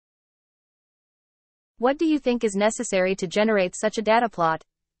What do you think is necessary to generate such a data plot?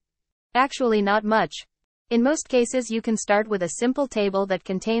 Actually, not much. In most cases, you can start with a simple table that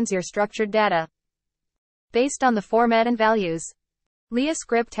contains your structured data based on the format and values.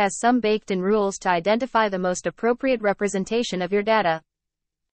 LiaScript has some baked-in rules to identify the most appropriate representation of your data.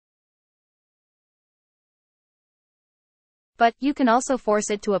 But you can also force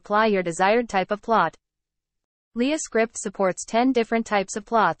it to apply your desired type of plot. LiaScript supports 10 different types of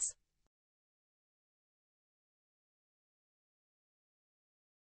plots.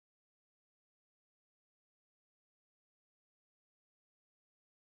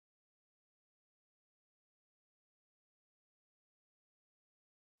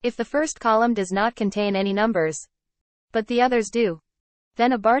 If the first column does not contain any numbers, but the others do,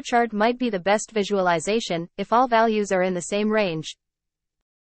 then a bar chart might be the best visualization, if all values are in the same range.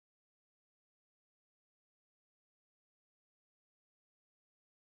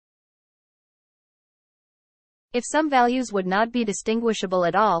 If some values would not be distinguishable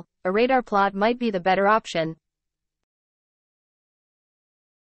at all, a radar plot might be the better option.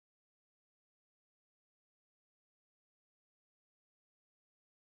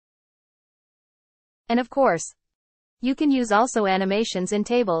 And of course, you can use also animations in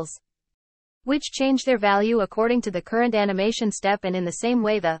tables, which change their value according to the current animation step and in the same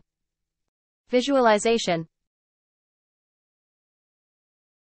way the visualization.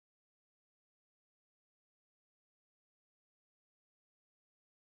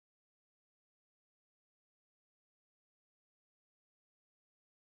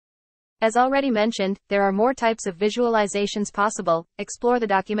 As already mentioned, there are more types of visualizations possible. Explore the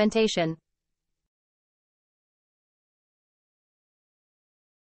documentation.